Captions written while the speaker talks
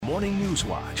Morning News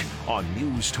Watch on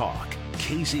Newstalk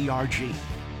KZRG.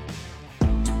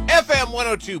 FM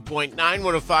 102.9,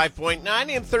 105.9, and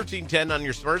 1310 on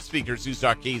your smart speakers.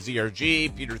 Newstalk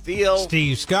KZRG, Peter Thiele,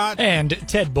 Steve Scott, and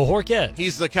Ted Bojorquez.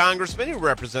 He's the congressman who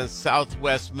represents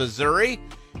Southwest Missouri,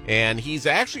 and he's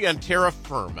actually on terra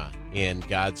firma in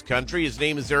God's country. His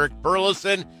name is Eric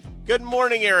Burlison. Good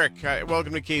morning, Eric.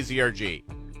 Welcome to KZRG.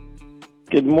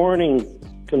 Good morning.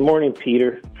 Good morning,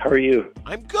 Peter. How are you?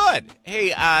 I'm good.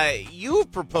 Hey,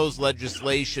 you've proposed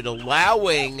legislation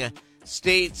allowing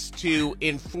states to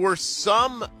enforce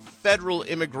some federal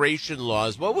immigration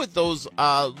laws. What would those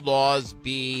laws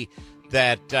be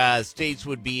that states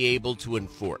would be able to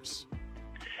enforce?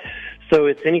 So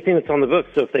it's anything that's on the books.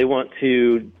 So if they want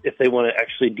to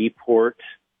actually deport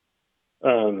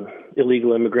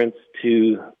illegal immigrants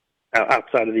to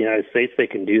outside of the United States, they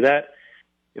can do that.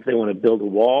 If they want to build a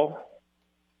wall,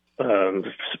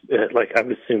 like I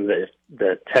would assume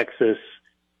that Texas,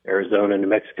 Arizona, New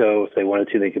Mexico, if they wanted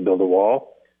to, they could build a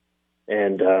wall,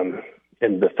 and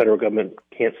the federal government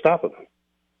can't stop them.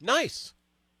 Nice.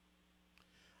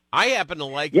 I happen to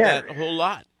like that a whole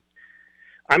lot.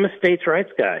 I'm a states'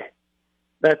 rights guy.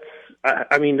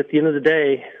 I mean, at the end of the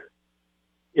day,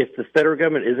 if the federal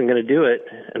government isn't going to do it,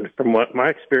 and from what my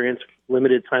experience,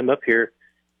 limited time up here,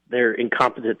 they're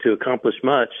incompetent to accomplish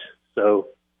much. So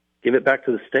give it back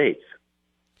to the states.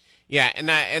 Yeah,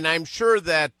 and I'm sure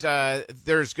that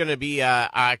there's going to be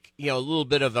a little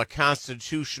bit of a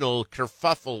constitutional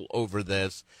kerfuffle over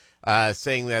this,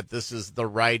 saying that this is the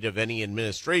right of any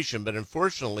administration. But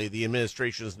unfortunately, the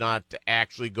administration is not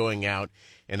actually going out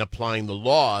and applying the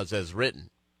laws as written.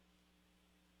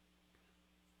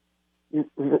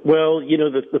 Well,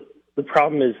 the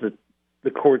problem is that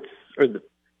the courts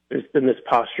there's been this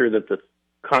posture that the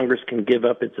Congress can give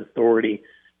up its authority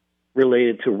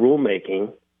related to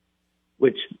rulemaking,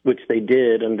 which they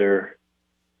did under,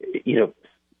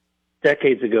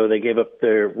 decades ago. They gave up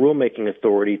their rulemaking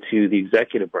authority to the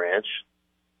executive branch,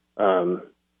 and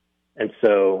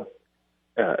so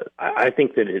I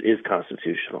think that it is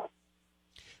constitutional.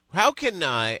 How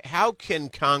can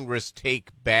Congress take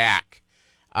back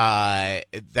that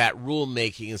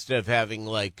rulemaking instead of having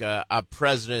like a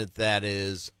president that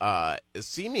is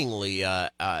seemingly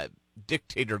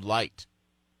dictator light?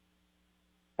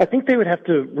 I think they would have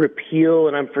to repeal,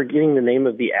 and I'm forgetting the name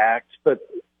of the act, but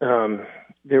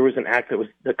there was an act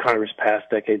that Congress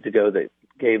passed decades ago that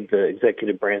gave the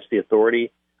executive branch the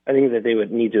authority. I think that they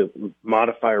would need to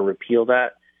modify or repeal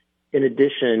that. In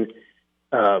addition,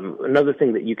 another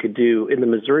thing that you could do in the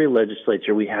Missouri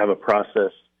legislature, we have a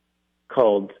process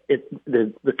called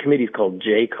the committee is called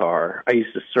JCAR. I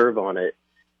used to serve on it,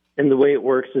 and the way it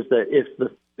works is that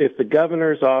if the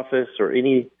governor's office or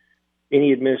any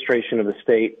administration of the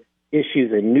state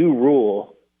issues a new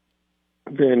rule,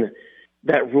 then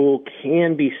that rule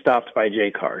can be stopped by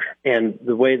JCAR. And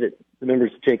the way that the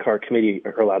members of the JCAR committee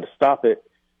are allowed to stop it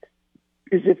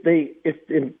is if they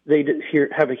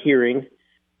have a hearing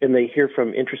and they hear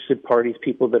from interested parties,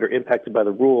 people that are impacted by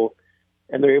the rule,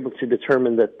 and they're able to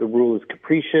determine that the rule is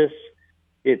capricious,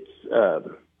 it's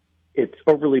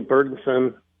overly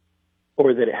burdensome,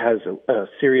 or that it has a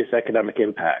serious economic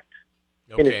impact.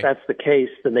 Okay. And if that's the case,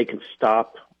 then they can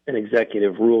stop an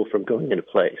executive rule from going into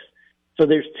place. So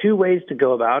there's two ways to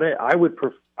go about it.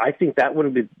 I think that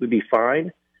one would be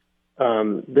fine.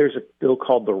 There's a bill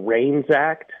called the REINS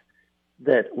Act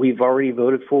that we've already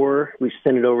voted for. We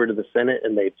sent it over to the Senate,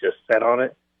 and they've just sat on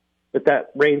it. But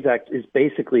that REINS Act is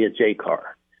basically a JCAR.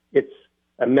 It's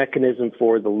a mechanism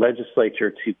for the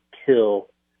legislature to kill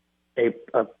a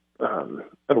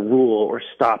rule or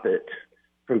stop it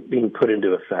from being put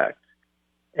into effect.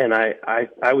 And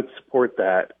I would support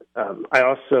that. I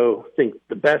also think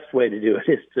the best way to do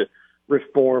it is to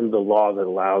reform the law that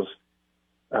allows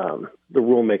the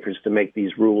rulemakers to make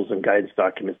these rules and guidance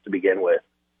documents to begin with.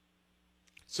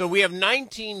 So we have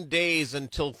 19 days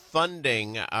until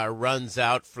funding runs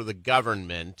out for the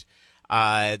government.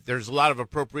 There's a lot of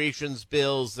appropriations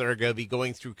bills that are going to be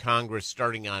going through Congress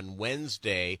starting on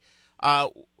Wednesday.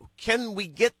 Can we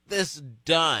get this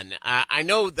done? I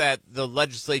know that the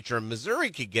legislature in Missouri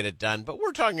could get it done, but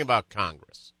we're talking about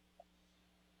Congress.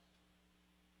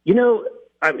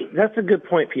 That's a good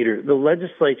point, Peter. The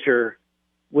legislature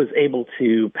was able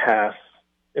to pass,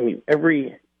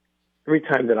 every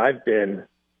time that I've been,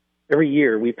 every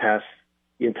year we pass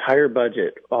the entire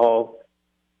budget,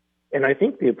 and I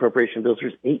think the appropriation bills,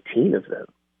 there's 18 of them.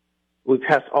 We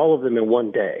passed all of them in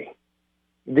one day.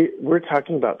 We're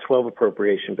talking about 12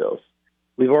 appropriation bills.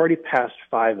 We've already passed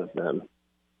 5 of them.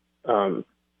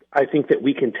 I think that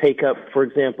we can take up, for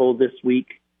example, this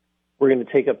week, We're going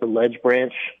to take up the ledge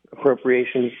branch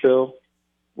appropriations bill.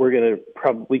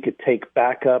 We could take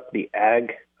back up the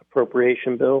ag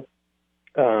appropriation bill,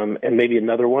 and maybe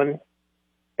another one.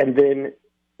 And then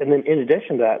in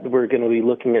addition to that, we're going to be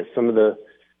looking at some of the,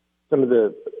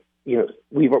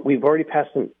 we've already passed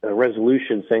a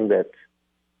resolution saying that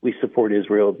we support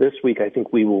Israel. This week, I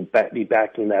think we will be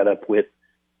backing that up with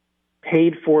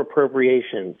paid for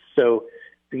appropriations. So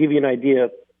to give you an idea,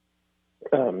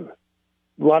 a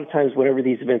lot of times whenever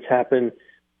these events happen,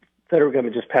 federal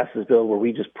government just passes a bill where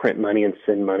we just print money and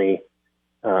send money,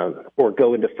 or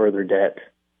go into further debt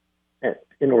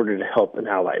in order to help an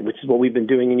ally, which is what we've been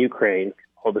doing in Ukraine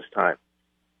all this time.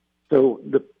 So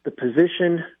the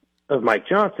position of Mike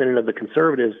Johnson and of the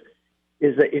conservatives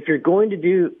is that if you're going to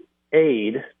do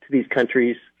aid to these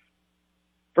countries,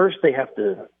 first it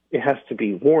has to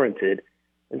be warranted,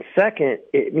 and second,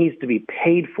 it needs to be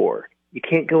paid for. You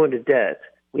can't go into debt.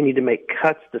 We need to make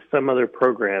cuts to some other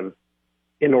program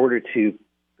in order to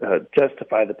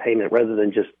justify the payment rather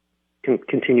than just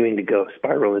continuing to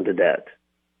spiral into debt.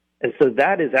 And so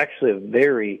that is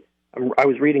actually I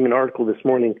was reading an article this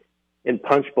morning in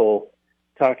Punchbowl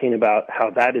talking about how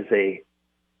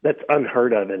that's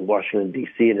unheard of in Washington,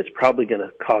 D.C., and it's probably going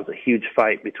to cause a huge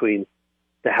fight between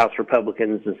the House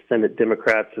Republicans and Senate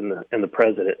Democrats and the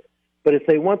president. But if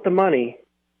they want the money,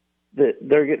 we're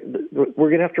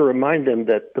going to have to remind them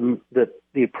that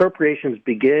the appropriations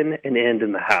begin and end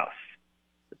in the House.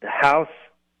 The House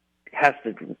has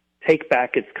to take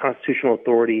back its constitutional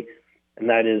authority, and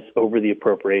that is over the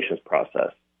appropriations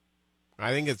process.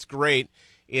 I think it's great.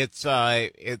 It's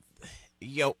during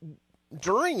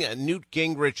Newt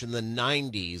Gingrich in the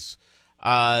 90s,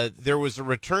 there was a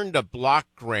return to block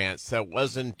grants that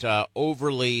wasn't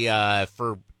overly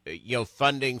for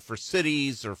funding for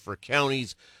cities or for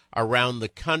counties around the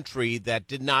country that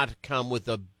did not come with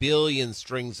a billion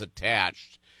strings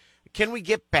attached. Can we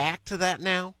get back to that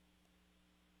now?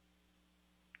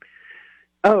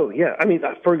 Oh, yeah. I mean,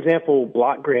 for example,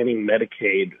 block granting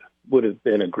Medicaid would have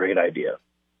been a great idea.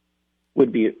 It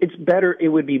would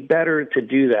be better to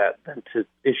do that than to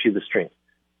issue the strings.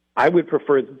 I would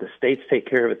prefer that the states take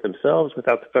care of it themselves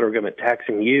without the federal government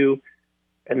taxing you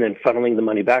and then funneling the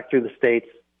money back through the states.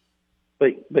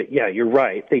 But yeah, you're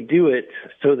right. They do it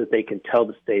so that they can tell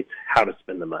the states how to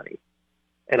spend the money.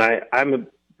 And I'm a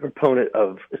proponent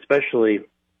of, especially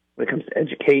when it comes to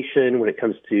education, when it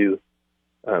comes to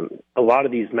a lot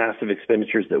of these massive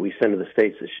expenditures that we send to the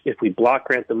states, if we block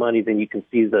grant the money, then you can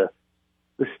see the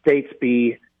states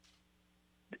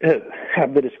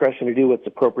have the discretion to do what's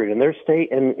appropriate in their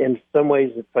state. And in some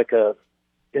ways,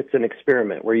 it's an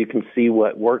experiment where you can see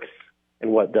what works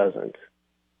and what doesn't.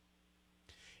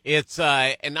 It's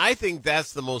and I think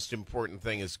that's the most important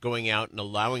thing, is going out and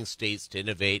allowing states to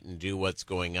innovate and do what's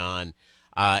going on,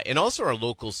 and also our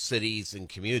local cities and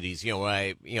communities.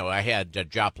 I had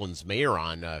Joplin's mayor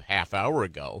on a half hour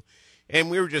ago, and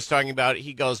we were just talking about it.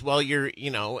 He goes, well,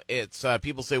 it's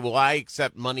people say, well, I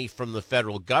accept money from the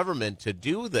federal government to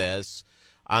do this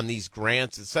on these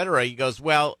grants, et cetera. He goes,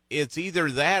 well, it's either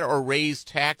that or raise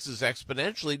taxes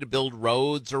exponentially to build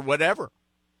roads or whatever.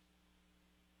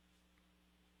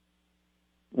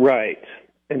 Right.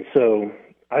 And so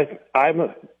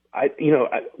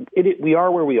we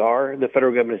are where we are. The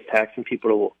federal government is taxing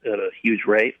people at a huge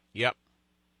rate. Yep.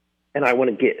 And I want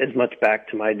to get as much back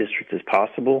to my district as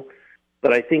possible.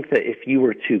 But I think that if you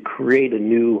were to create a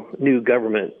new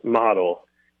government model,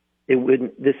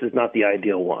 this is not the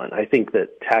ideal one. I think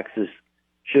that taxes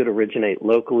should originate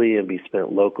locally and be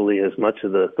spent locally. As much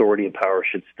of the authority and power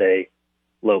should stay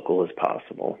local as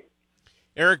possible.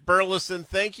 Eric Burlison,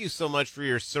 thank you so much for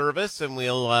your service, and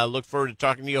we'll look forward to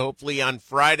talking to you hopefully on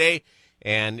Friday,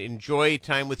 and enjoy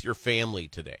time with your family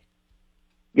today.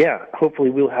 Yeah, hopefully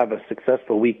we'll have a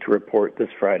successful week to report this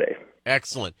Friday.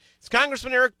 Excellent. It's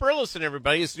Congressman Eric Burlison,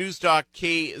 everybody. It's Newstalk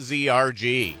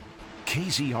KZRG.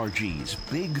 KZRG's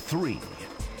Big Three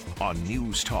on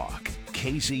Newstalk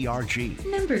KZRG.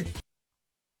 Number